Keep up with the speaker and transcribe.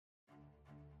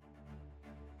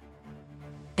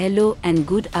Hello and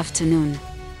good afternoon.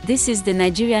 This is the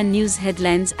Nigerian news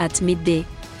headlines at midday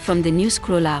from the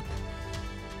Newscroll app.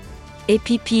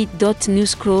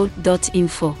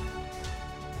 app.newscroll.info.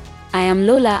 I am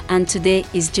Lola and today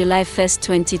is July 1st,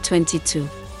 2022.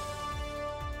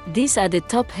 These are the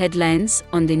top headlines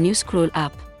on the Newscroll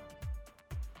app.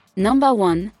 Number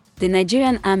 1. The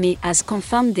Nigerian Army has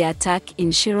confirmed the attack in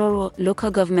Shiroro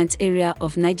local government area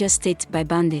of Niger State by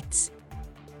bandits.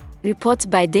 Report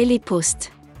by Daily Post.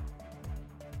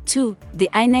 2. The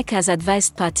INEC has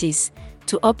advised parties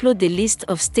to upload the list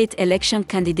of state election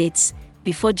candidates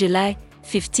before July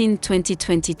 15,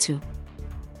 2022.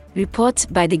 Report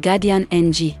by The Guardian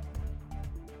NG.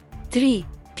 3.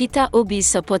 Peter Obi's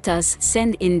supporters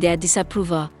send in their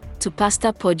disapproval to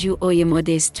Pastor Poju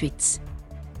Oyemode's tweets.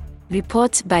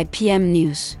 Report by PM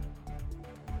News.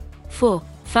 4.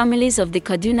 Families of the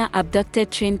Kaduna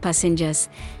abducted train passengers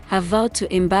have vowed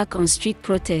to embark on street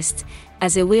protest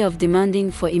as a way of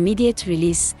demanding for immediate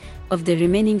release of the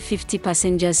remaining 50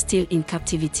 passengers still in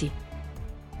captivity.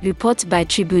 Report by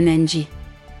Tribune NG.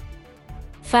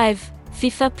 5.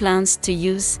 FIFA plans to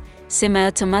use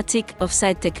semi-automatic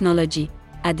offside technology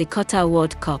at the Qatar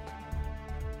World Cup.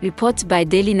 Report by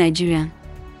Daily Nigerian.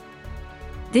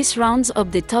 This rounds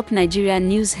up the top Nigerian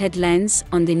news headlines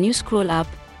on the Newscroll app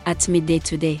at midday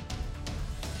today.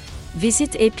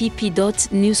 Visit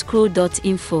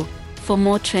app.newscroll.info for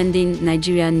more trending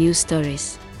Nigerian news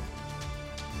stories.